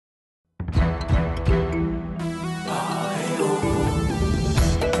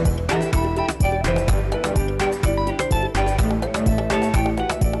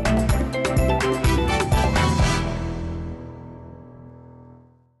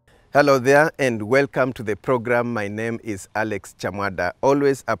Hello there and welcome to the program. My name is Alex Chamwada.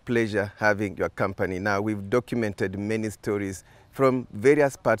 Always a pleasure having your company. Now, we've documented many stories from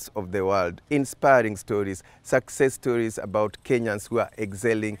various parts of the world, inspiring stories, success stories about Kenyans who are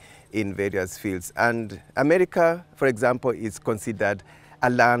excelling in various fields. And America, for example, is considered a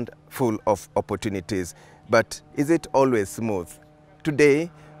land full of opportunities. But is it always smooth?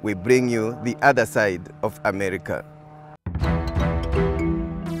 Today, we bring you the other side of America.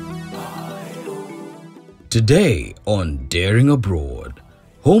 Today on Daring Abroad,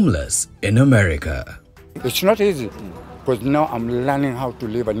 homeless in America. It's not easy because now I'm learning how to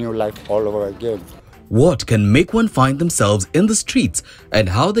live a new life all over again. What can make one find themselves in the streets and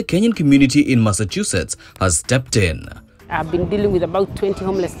how the Kenyan community in Massachusetts has stepped in. I've been dealing with about 20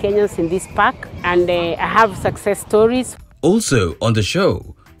 homeless Kenyans in this park, and I have success stories. Also on the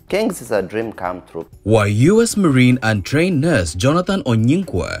show, Kings is a dream come true. why U.S. Marine and trained nurse Jonathan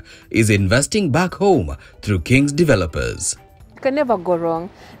Onyinkwa is investing back home through King's developers. You can never go wrong.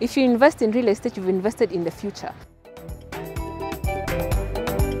 If you invest in real estate, you've invested in the future.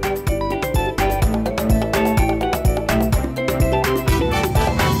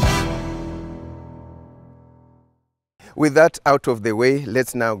 With that out of the way,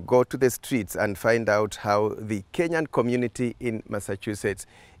 let's now go to the streets and find out how the Kenyan community in Massachusetts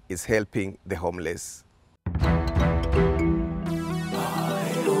is helping the homeless.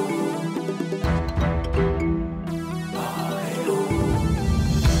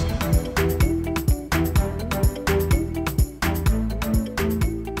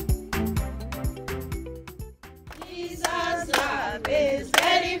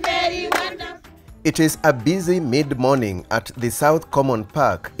 It is a busy mid-morning at the South Common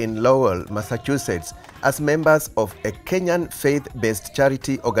Park in Lowell, Massachusetts, as members of a Kenyan faith-based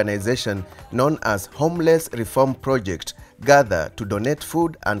charity organization known as Homeless Reform Project gather to donate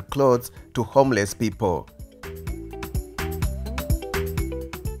food and clothes to homeless people.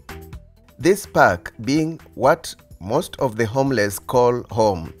 This park being what most of the homeless call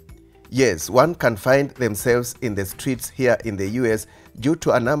home. Yes, one can find themselves in the streets here in the US due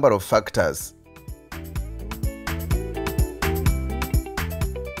to a number of factors.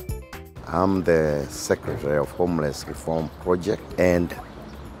 I'm the secretary of Homeless Reform Project and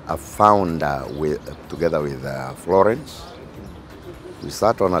a founder together with Florence. We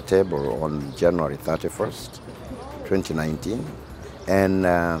sat on a table on January 31st, 2019, and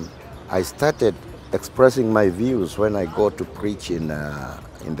I started expressing my views when I go to preach in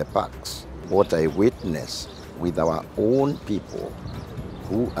the parks. What I witness with our own people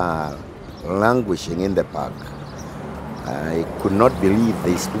who are languishing in the park. I could not believe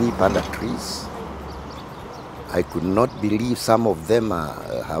they sleep under trees. I could not believe some of them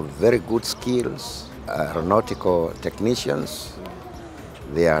have very good skills, aeronautical technicians,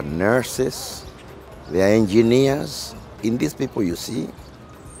 they are nurses, they are engineers. In these people you see,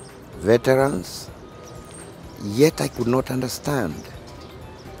 veterans, yet I could not understand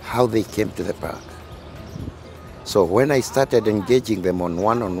how they came to the park. So when I started engaging them on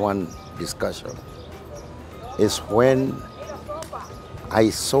one-on-one discussion, is when I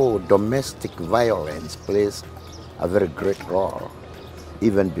saw domestic violence plays a very great role,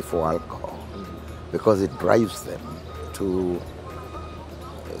 even before alcohol, because it drives them to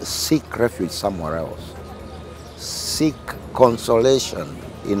seek refuge somewhere else, seek consolation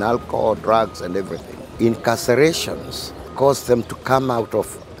in alcohol, drugs, and everything. Incarcerations cause them to come out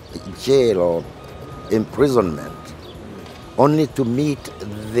of jail or imprisonment only to meet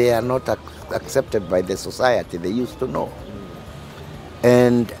they are not accepted by the society they used to know.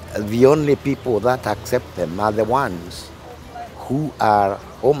 And the only people that accept them are the ones who are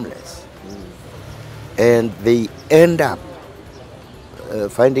homeless. And they end up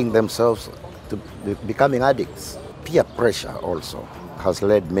finding themselves to becoming addicts. Peer pressure also has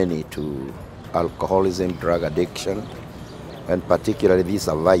led many to alcoholism, drug addiction, and particularly this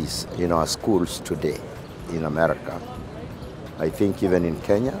vice in our schools today in America. I think even in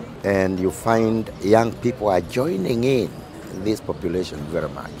Kenya, and you find young people are joining in this population very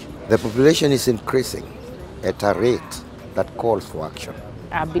much. The population is increasing at a rate that calls for action.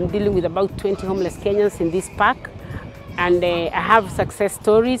 I've been dealing with about 20 homeless Kenyans in this park, and I have success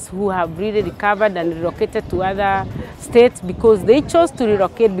stories who have really recovered and relocated to other states because they chose to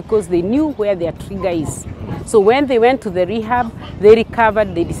relocate because they knew where their trigger is. So when they went to the rehab, they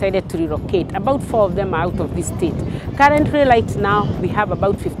recovered, they decided to relocate. About 4 of them are out of this state. Currently, right now, we have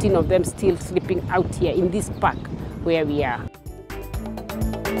about 15 of them still sleeping out here in this park where we are.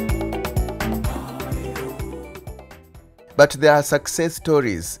 But there are success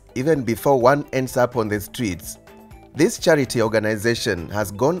stories even before one ends up on the streets. This charity organization has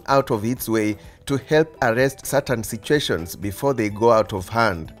gone out of its way to help arrest certain situations before they go out of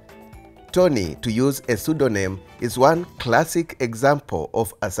hand. Tony, to use a pseudonym, is one classic example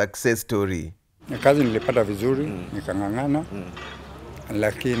of a success story. Kazi nilipata vizuri, nikang'ang'ana,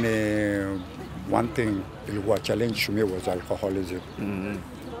 lakini one thing ilikuwa challenge to me was alcoholism.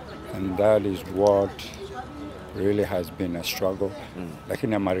 And that is what really has been a struggle.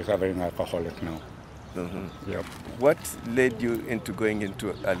 Lakini I'm a recovering alcoholic now. Yep. What led you into going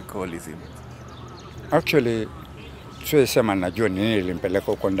into alcoholism? Actually, siwezi sema najua nini ilimpeleka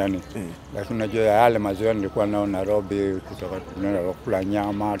huko ndani. Lakini najua yale mazoea nilikuwa nao Nairobi, kutoka tunaenda kula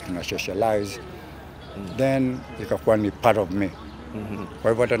nyama, tuna socialize. Then ikakuwa ni part of me.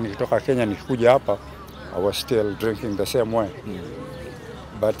 Kwa hivyo hata nikitoka Kenya nikikuja hapa, I was still drinking the same way.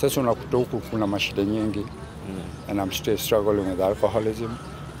 But sasa unakuta huku kuna mashida nyingi, and I'm still struggling with alcoholism.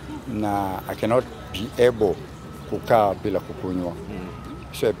 Na I cannot be able kukaa bila kukunywa.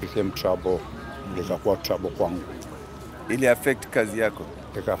 So it became trouble. Ikakuwa trouble kwangu. Ili affect kazi yako?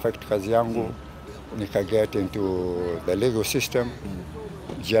 Ika affect kazi yangu. Nika get into the legal system.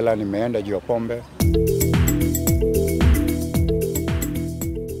 Jela nimeenda juu ya pombe.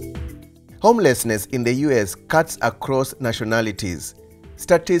 Homelessness in the US cuts across nationalities.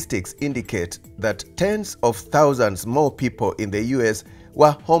 Statistics indicate that tens of thousands more people in the US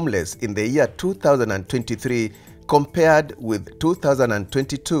were homeless in the year 2023 compared with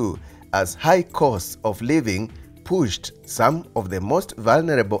 2022, as high costs of living pushed some of the most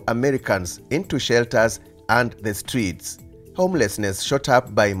vulnerable Americans into shelters and the streets. Homelessness shot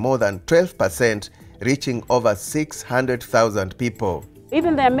up by more than 12%, reaching over 600,000 people.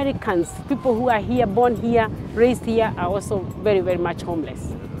 Even the Americans, people who are here, born here, raised here, are also very, very much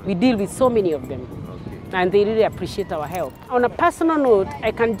homeless. We deal with so many of them, and they really appreciate our help. On a personal note,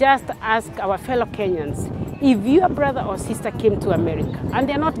 I can just ask our fellow Kenyans, if your brother or sister came to America and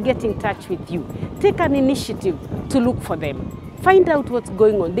they're not getting in touch with you, take an initiative to look for them. Find out what's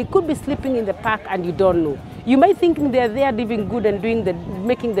going on. They could be sleeping in the park and you don't know. You might think they're there living good and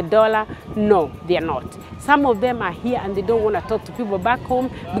making the dollar. No, they're not. Some of them are here and they don't want to talk to people back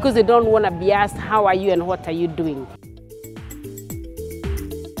home because they don't want to be asked, how are you and what are you doing?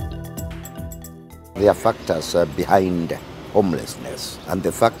 There are factors behind homelessness, and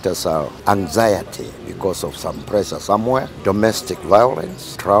the factors are anxiety because of some pressure somewhere, domestic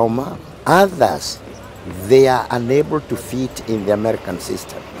violence, trauma. Others, they are unable to fit in the American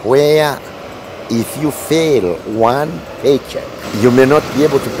system, where if you fail one paycheck, you may not be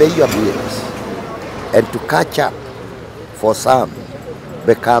able to pay your bills. And to catch up for some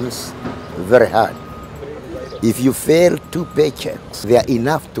becomes very hard. If you fail 2 paychecks, they are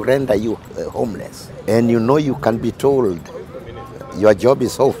enough to render you homeless. And you know you can be told your job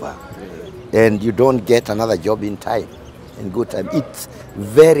is over and you don't get another job in time, in good time. It's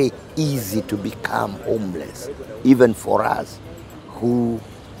very easy to become homeless, even for us who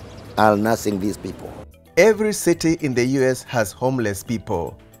are nursing these people. Every city in the US has homeless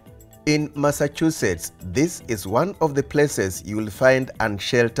people. In Massachusetts, this is one of the places you will find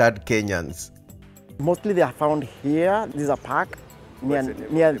unsheltered Kenyans. Mostly they are found here. This is a park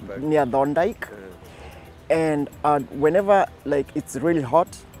near Thorndike. And whenever it's really hot,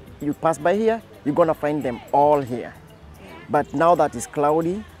 you pass by here, you're gonna find them all here. But now that it's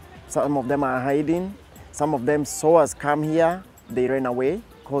cloudy, some of them are hiding. Some of them saw us come here, they ran away.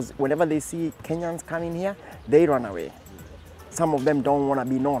 Because whenever they see Kenyans coming here, they run away. Some of them don't want to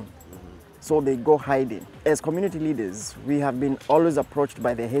be known, so they go hiding. As community leaders, we have been always approached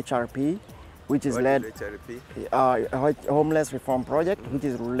by the HRP, which is led Homeless Reform Project, which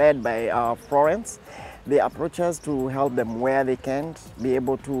is led by Florence. They approach us to help them where they can't be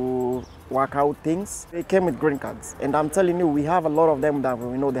able to work out things. They came with green cards, and I'm telling you, we have a lot of them that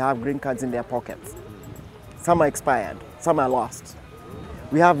we know they have green cards in their pockets. Some are expired, some are lost.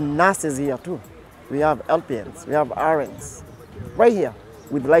 We have nurses here too. We have LPNs, we have RNs, right here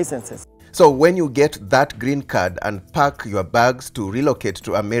with licenses. So when you get that green card and pack your bags to relocate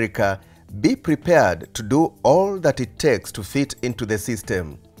to America, be prepared to do all that it takes to fit into the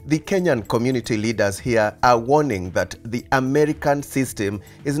system. The Kenyan community leaders here are warning that the American system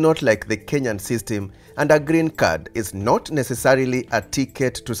is not like the Kenyan system, and a green card is not necessarily a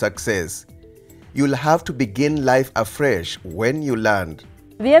ticket to success. You'll have to begin life afresh when you land.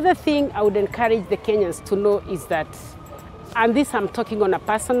 The other thing I would encourage the Kenyans to know is that, and this I'm talking on a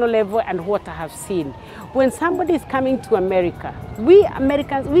personal level and what I have seen, when somebody is coming to America, we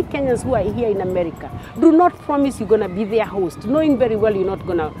Americans, we Kenyans who are here in America, do not promise you're going to be their host, knowing very well you're not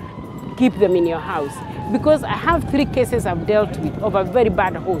going to keep them in your house. Because I have 3 cases I've dealt with of a very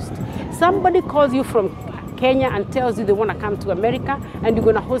bad host. Somebody calls you from Kenya and tells you they want to come to America, and you're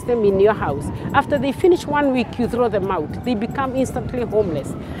going to host them in your house. After they finish 1 week, you throw them out. They become instantly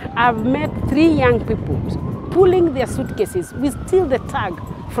homeless. I've met 3 young people pulling their suitcases with still the tag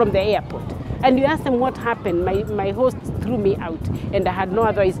from the airport. And you ask them what happened. My host threw me out, and I had no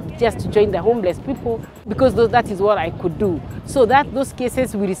otherwise just to join the homeless people because that is what I could do. So those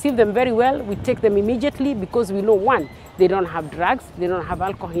cases, we receive them very well. We take them immediately because we know, one, they don't have drugs, they don't have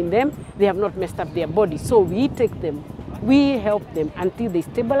alcohol in them, they have not messed up their body. So we take them, we help them until they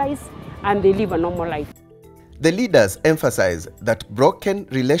stabilize and they live a normal life. The leaders emphasize that broken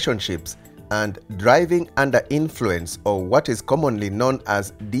relationships and driving under influence, or what is commonly known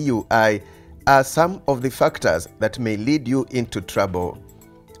as DUI, are some of the factors that may lead you into trouble.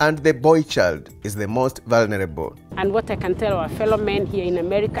 And the boy child is the most vulnerable. And what I can tell our fellow men here in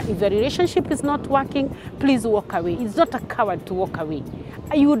America, if the relationship is not working, please walk away. It's not a coward to walk away.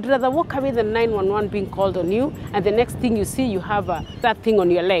 You would rather walk away than 911 being called on you, and the next thing you see, you have that thing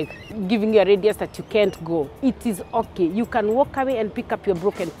on your leg, giving you a radius that you can't go. It is okay. You can walk away and pick up your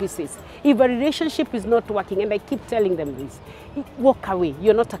broken pieces. If a relationship is not working, and I keep telling them this, walk away.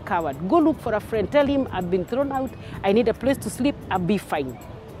 You're not a coward. Go look for a friend. Tell him, I've been thrown out. I need a place to sleep. I'll be fine.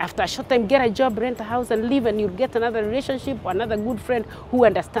 After a short time, get a job, rent a house, and live, and you'll get another relationship or another good friend who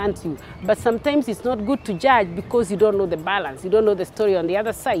understands you. But sometimes it's not good to judge because you don't know the balance. You don't know the story on the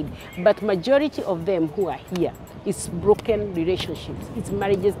other side. But majority of them who are here, it's broken relationships. It's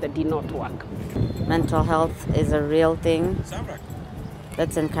marriages that did not work. Mental health is a real thing.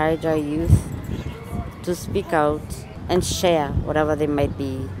 Let's encourage our youth to speak out and share whatever they might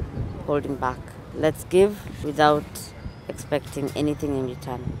be holding back. Let's give without expecting anything in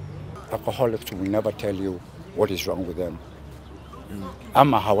return. Alcoholics will never tell you what is wrong with them.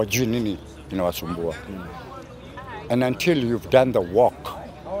 Ama hawajui nini inawasumbua. And until you've done the work,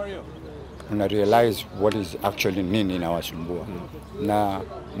 you realize what is actually nini inawasumbua. Na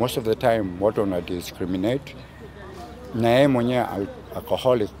most of the time, what una discriminate, na yeye mwenye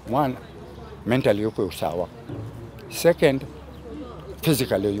alcoholic, one, mentally yuko sawa. Second,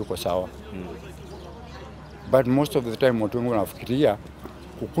 physically yuko sawa. But most of the time, watu wengi wanafikiria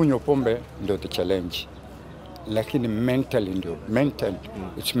kukunywa pombe ndio the challenge. Lakini mentally ndio.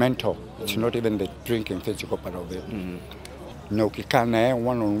 It's mental. It's not even the drinking physical part of it. Na ukikaa naye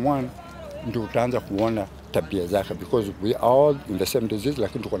one-on-one, ndio utaanza kuona tabia zake. Because we are all in the same disease,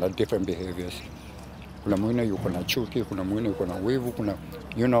 lakini tuko na different behaviors. Kuna mwingine yuko na chuki, kuna mwingine yuko na wivu,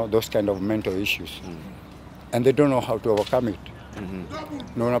 kuna, those kind of mental issues. And they don't know how to overcome it.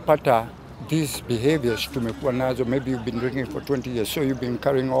 Na unapata these behaviors tumekuwa nazo, maybe you've been drinking for 20 years, so you've been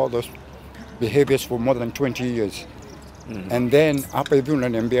carrying all those behaviors for more than 20 years. And then, hapa hivi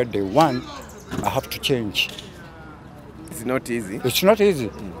unaniambia day one, I have to change. It's not easy. It's not easy,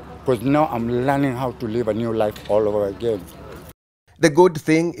 because now I'm learning how to live a new life all over again. The good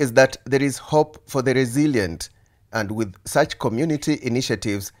thing is that there is hope for the resilient, and with such community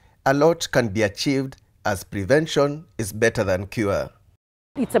initiatives, a lot can be achieved, as prevention is better than cure.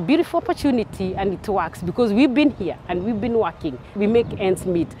 It's a beautiful opportunity, and it works because we've been here and we've been working. We make ends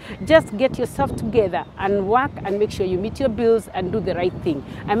meet. Just get yourself together and work and make sure you meet your bills and do the right thing.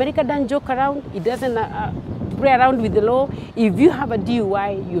 America doesn't joke around. It doesn't play around with the law. If you have a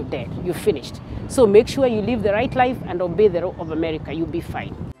DUI, you're dead. You're finished. So make sure you live the right life and obey the law of America. You'll be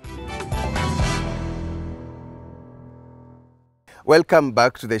fine. Welcome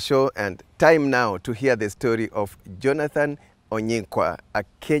back to the show, and time now to hear the story of Jonathan Onyinkwa, a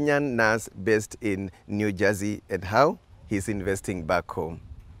Kenyan nurse based in New Jersey, and how he's investing back home.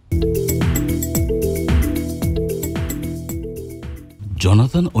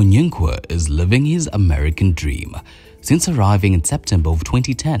 Jonathan Onyinkwa is living his American dream. Since arriving in September of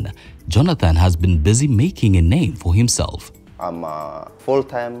 2010, Jonathan has been busy making a name for himself. I'm a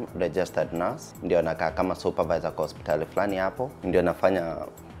full-time registered nurse. Ndio nakaa kama supervisor kwa hospitali fulani hapo. Ndio nafanya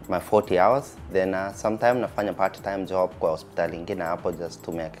my 40 hours. Then sometime nafanya part-time job kwa hospitali ingine hapo just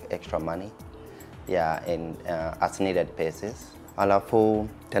to make extra money. Yeah, and as needed basis. Alafu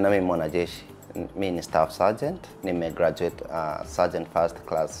tena mimi mwanajeshi. Mimi ni staff sergeant. Graduate sergeant first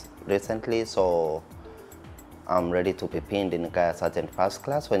class recently, so I'm ready to be pinned in sergeant first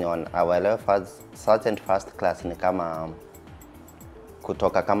class. When you're on our sergeant first class ni kama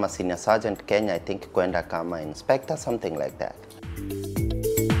kutoka kama senior sergeant Kenya, I think kwenda kama inspector, something like that.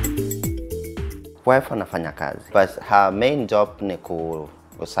 Wife anafanya kazi, but her main job ni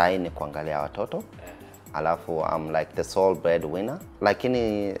kusaini kuangalia watoto. Alafu I'm like the sole breadwinner.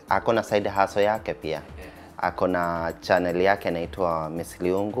 Lakini akona side hustle yake pia. Akona channel yake inaitwa Miss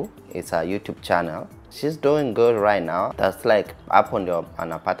Liungu. It's a YouTube channel She's doing good right now. That's like hapo ndio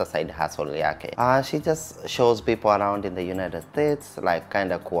anapata side hustle yake. She just shows people around in the United States, like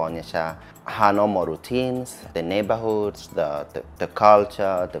kind of kuonyesha her normal routines, the neighborhoods, the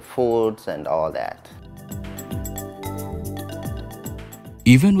culture, the foods and all that.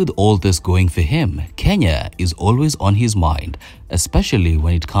 Even with all this going for him, Kenya is always on his mind, especially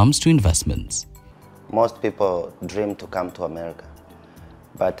when it comes to investments. Most people dream to come to America,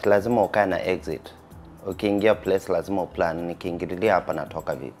 but lazima ukae na exit. Ukiingia place lazima plan, nikiingililia hapa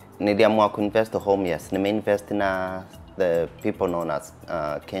natoka vipi. Niliamua kuinvest home, yes. Nimeinvest na the people known as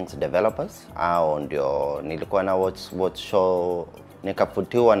Kings developers. Hao ndio nilikuwa na watch show,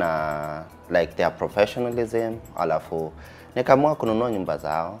 nikavutiwa na like their professionalism, alafu nikaamua kununua nyumba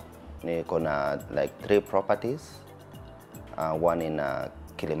zao. Niko na like 3 properties, one in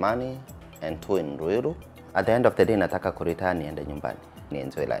Kilimani and 2 in Ruiru. At the end of the day nataka kuretire niende nyumbani, ni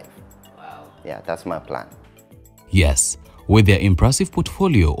enjoy life. Yeah, that's my plan. Yes, with their impressive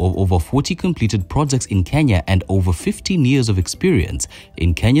portfolio of over 40 completed projects in Kenya and over 15 years of experience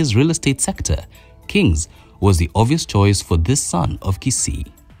in Kenya's real estate sector, Kings was the obvious choice for this son of Kisii.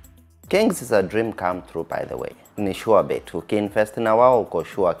 Kings is a dream come true, by the way. Ni sure bet. Ukiinvest na wao uko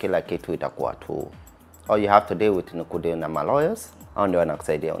sure kila kitu itakuwa tu. All you have to deal with ni kudeal na lawyers, hao ndio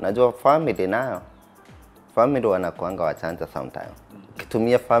wanakusaidia. Unajua family nayo. Family wanakuanga wachanja sometime.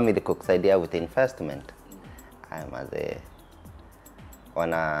 Ukitumia family kukusaidia with investment, maze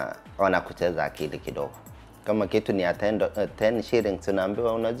wanakucheza akili kidogo. Kama kitu ni 10 shillings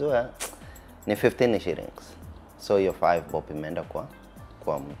unaambiwa unajua ni 15 shillings. So your 5 bob imeenda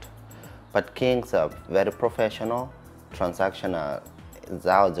kwa mtu. But Kings are very professional, transaction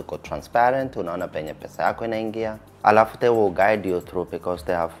zao ziko transparent, unaona penye pesa yako inaingia. Alafu they will guide you through because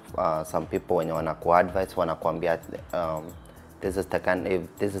they have some people wenye wanakuadvise, wanakuambia this is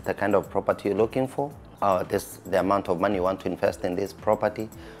the kind of property you're looking for, the amount of money you want to invest in this property.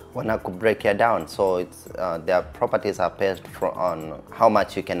 Wanaku break you down, so it's their properties are based on how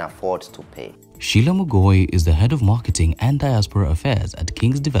much you can afford to pay. Sheila Mugoi is the head of marketing and diaspora affairs at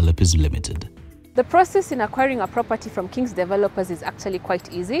Kings Developers Limited. The process in acquiring a property from Kings Developers is actually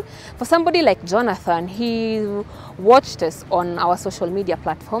quite easy. For somebody like Jonathan, he watched us on our social media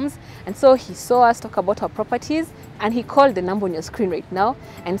platforms, and so he saw us talk about our properties, and he called the number on your screen right now.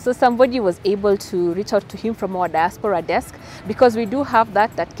 And so somebody was able to reach out to him from our diaspora desk, because we do have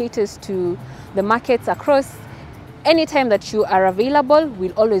that caters to the markets across. Anytime that you are available,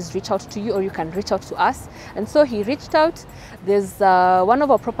 we'll always reach out to you, or you can reach out to us. And so he reached out. There's one of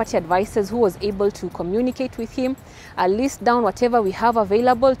our property advisors who was able to communicate with him, list down whatever we have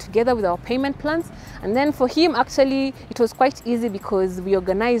available together with our payment plans. And then for him, actually, it was quite easy because we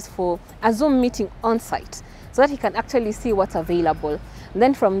organized for a Zoom meeting on site so that he can actually see what's available. And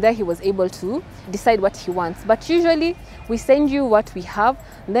then from there, he was able to decide what he wants. But usually, we send you what we have,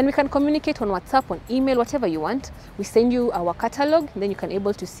 and then we can communicate on WhatsApp, on email, whatever you want. We send you our catalog, and then you can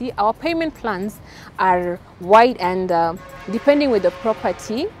able to see our payment plans are wide and depending with the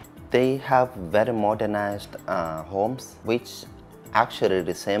property. They have very modernized homes, which actually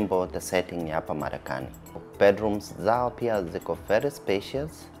resemble the setting hapa Marekani. Bedrooms zao pia ziko very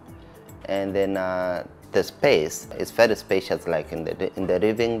spacious, and then the space is very spacious, like in the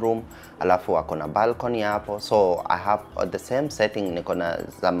living room. Alafu wako na balcony hapo, so I have the same setting niko na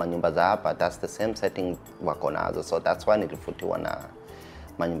za manyumba za hapa. That's the same setting wako nazo, so that's why nilifutiwa na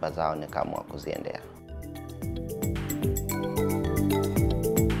manyumba zao nikaamua kuziendea.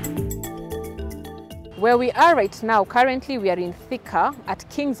 Where we are right now, currently we are in Thika at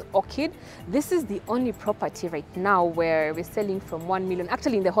King's Orchid. This is the only property right now where we're selling from 1 million,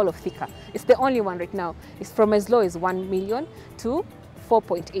 actually in the whole of Thika. It's the only one right now. It's from as low as 1 million to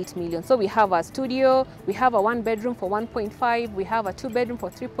 4.8 million. So we have a studio, we have a 1-bedroom for 1.5, we have a 2-bedroom for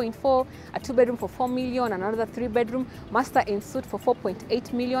 3.4, a 2-bedroom for 4 million, another 3-bedroom master in suite for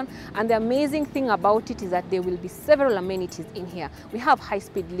 4.8 million. And the amazing thing about it is that there will be several amenities in here. We have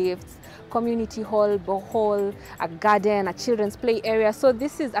high-speed lifts, community hall, borehole, a garden, a children's play area. So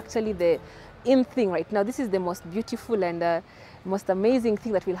this is actually the in thing right now. This is the most beautiful and most amazing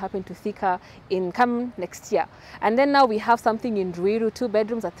thing that will happen to Thika in come next year. And then now we have something in Ruiru, 2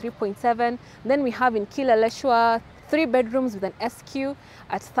 bedrooms at 3.7. Then we have in Kilaleshwa 3 bedrooms with an SQ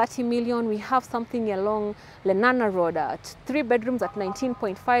at 30 million. We have something along Lenana Road at 3 bedrooms at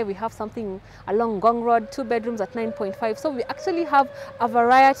 19.5. We have something along Gong Road, 2 bedrooms at 9.5. So we actually have a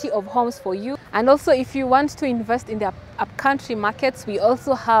variety of homes for you. And also if you want to invest in the upcountry markets, we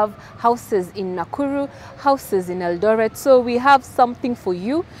also have houses in Nakuru, houses in Eldoret. So we have something for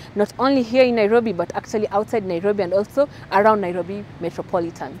you, not only here in Nairobi, but actually outside Nairobi and also around Nairobi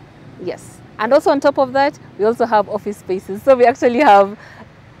Metropolitan. Yes. And also on top of that, we also have office spaces. So we actually have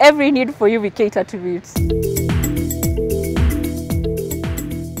every need for you, we cater to it.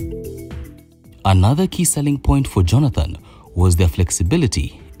 Another key selling point for Jonathan was their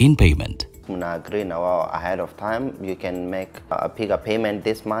flexibility in payment. Mna agree na wao ahead of time, you can make a bigger payment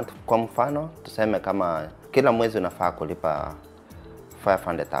this month. Kwa mfano, tuseme kama kila mwezi unafaa kulipa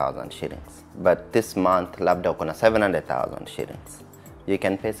 500,000 shillings. But this month, labda uko na 700,000 shillings. You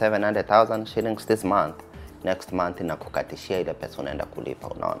can pay 700,000 shillings this month. Next month inakukatishia ile pesa unaenda kulipa,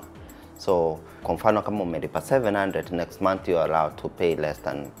 unaona. So, kwa mfano kama umelipa 700, next month you are allowed to pay less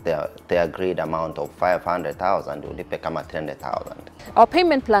than the agreed amount of 500,000, ulipe kama 300,000. Our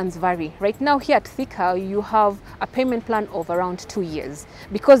payment plans vary. Right now here at Thika, you have a payment plan of around 2 years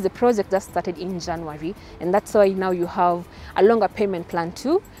because the project just started in January, and that's why now you have a longer payment plan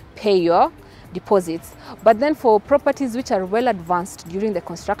to pay your deposits. But then for properties which are well advanced during the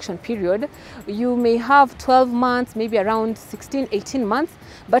construction period, you may have 12 months, maybe around 16, 18 months,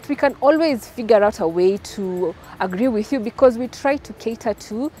 but we can always figure out a way to agree with you because we try to cater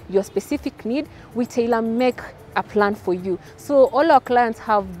to your specific need. We tailor make a plan for you. So all our clients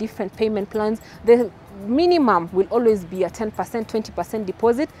have different payment plans. The minimum will always be a 10%, 20%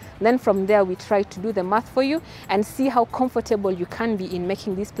 deposit. Then from there, we try to do the math for you and see how comfortable you can be in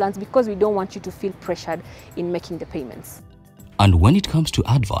making these plans because we don't want you to feel pressured in making the payments. And when it comes to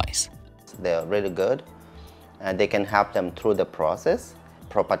advice, they're really good and they can help them through the process.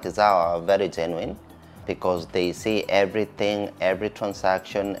 Properties are very genuine because they see everything, every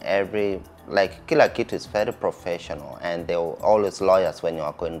transaction, like kila kitu is very professional and they're always lawyers when you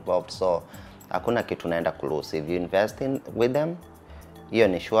are involved. So hakuna kitu naenda kulose. If you invest with them, hiyo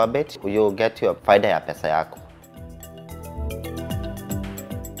ni sure bet, you get your faida ya pesa yako.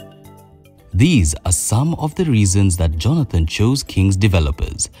 these are some of the reasons that Jonathan chose Kings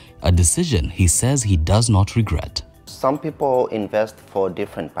Developers, a decision he says he does not regret. Some people invest for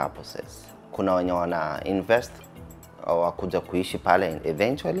different purposes. Kuna wenye wana invest wakuja kuishi pale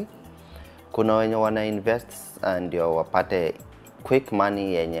eventually. Kuna wenye wana invest ndio wapate quick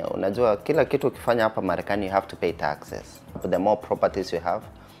money yenye. Unajua kila kitu ukifanya hapa Marekani you have to pay taxes. The more properties you have,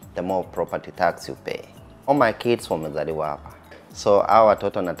 the more property tax you pay. All my kids wamezaliwa hapa. So our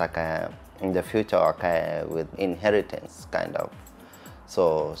watoto nataka in the future wakae with inheritance kind of.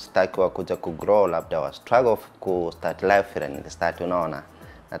 So sitaki wakuja kugrow labda wa struggle ku start life in the start, unaona.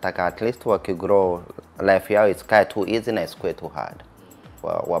 Nataka at least wakigrow life yao isikae too easy na isikuwe too hard.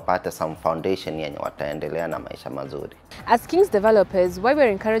 Wapate some foundation yenye wataendelea na maisha mazuri. As Kings Developers, why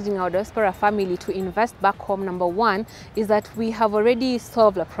we're encouraging our diaspora family to invest back home, number one, is that we have already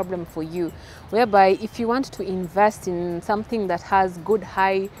solved a problem for you. Whereby if you want to invest in something that has good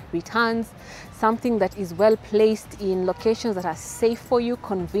high returns, something that is well placed in locations that are safe for you,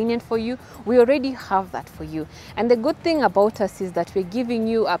 convenient for you, we already have that for you. And the good thing about us is that we're giving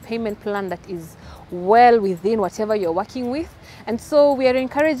you a payment plan that is well within whatever you're working with. And so we are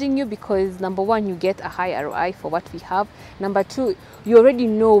encouraging you because number one, you get a high ROI for what we have. Number two, you already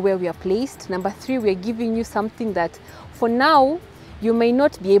know where we are placed. Number three, we are giving you something that for now, you may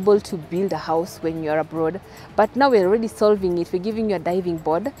not be able to build a house when you're abroad, but now we're already solving it. We're giving you a diving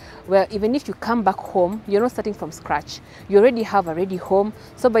board where even if you come back home, you're not starting from scratch. You already have a ready home.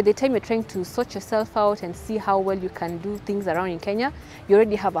 So by the time you're trying to sort yourself out and see how well you can do things around in Kenya, you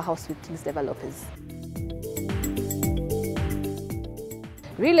already have a house with Kings Developers.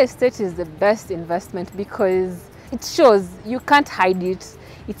 Real estate is the best investment because it shows, you can't hide it.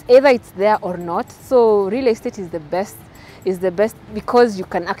 It's either it's there or not. So real estate is the best because you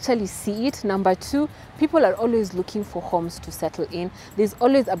can actually see it. Number two, people are always looking for homes to settle in. There's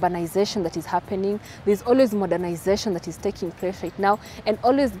always urbanization that is happening. There's always modernization that is taking place right now, and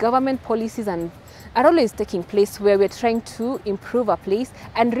always government policies are always taking place where we're trying to improve a place,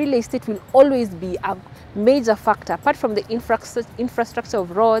 and real estate will always be a major factor. Apart from the infrastructure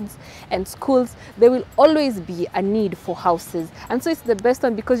of roads and schools, there will always be a need for houses. And so it's the best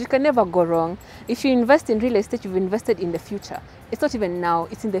one because you can never go wrong. If you invest in real estate, you've invested in the future. It's not even now,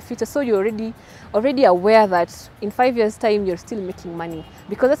 it's in the future. So you're already aware that in 5 years' time, you're still making money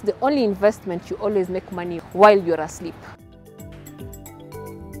because that's the only investment you always make money while you're asleep.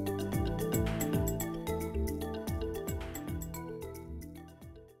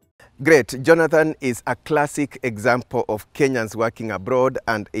 Great. Jonathan is a classic example of Kenyans working abroad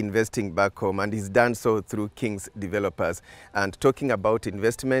and investing back home, and he's done so through Kings Developers. And talking about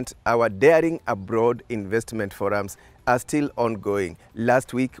investment, our Daring Abroad investment forums are still ongoing.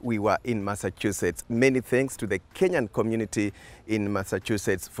 Last week, we were in Massachusetts. Many thanks to the Kenyan community in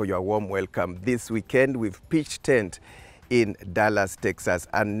Massachusetts for your warm welcome. This weekend, we've pitched tent in Dallas, Texas.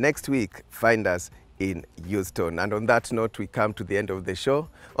 And next week, find us in Houston. And on that note, we come to the end of the show.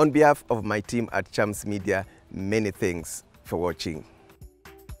 On behalf of my team at Chams Media, many thanks for watching.